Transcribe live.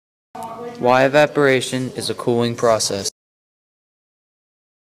Why evaporation is a cooling process.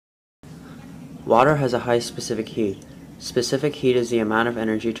 Water has a high specific heat. Specific heat is the amount of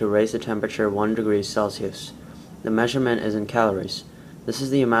energy to raise the temperature 1 degree Celsius. The measurement is in calories. This is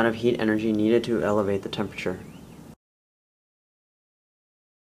the amount of heat energy needed to elevate the temperature.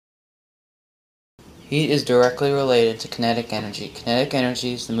 Heat is directly related to kinetic energy. Kinetic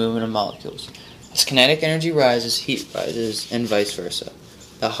energy is the movement of molecules. As kinetic energy rises, heat rises, and vice versa.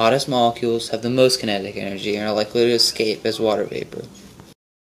 The hottest molecules have the most kinetic energy and are likely to escape as water vapor.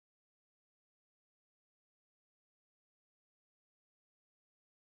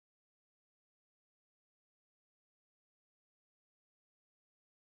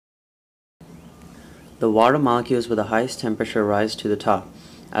 The water molecules with the highest temperature rise to the top.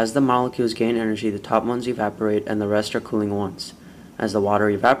 As the molecules gain energy, the top ones evaporate and the rest are cooling ones. As the water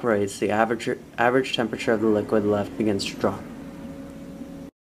evaporates, the average temperature of the liquid left begins to drop.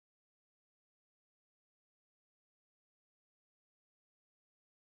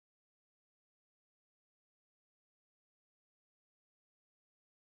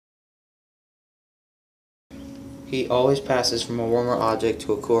 Heat always passes from a warmer object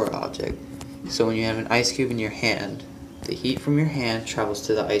to a cooler object. So when you have an ice cube in your hand, the heat from your hand travels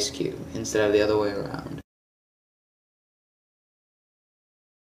to the ice cube instead of the other way around.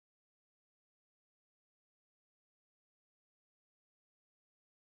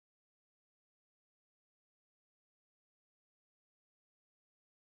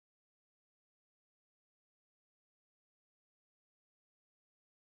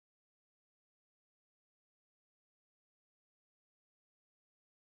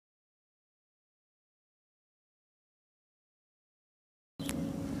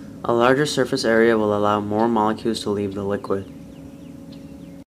 A larger surface area will allow more molecules to leave the liquid.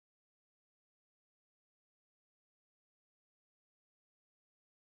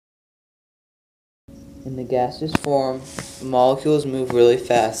 In the gaseous form, the molecules move really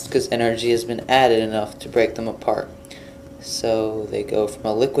fast because energy has been added enough to break them apart. So they go from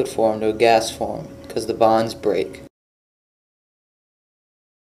a liquid form to a gas form because the bonds break.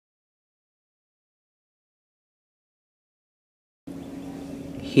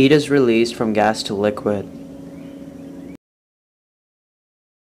 Heat is released from gas to liquid.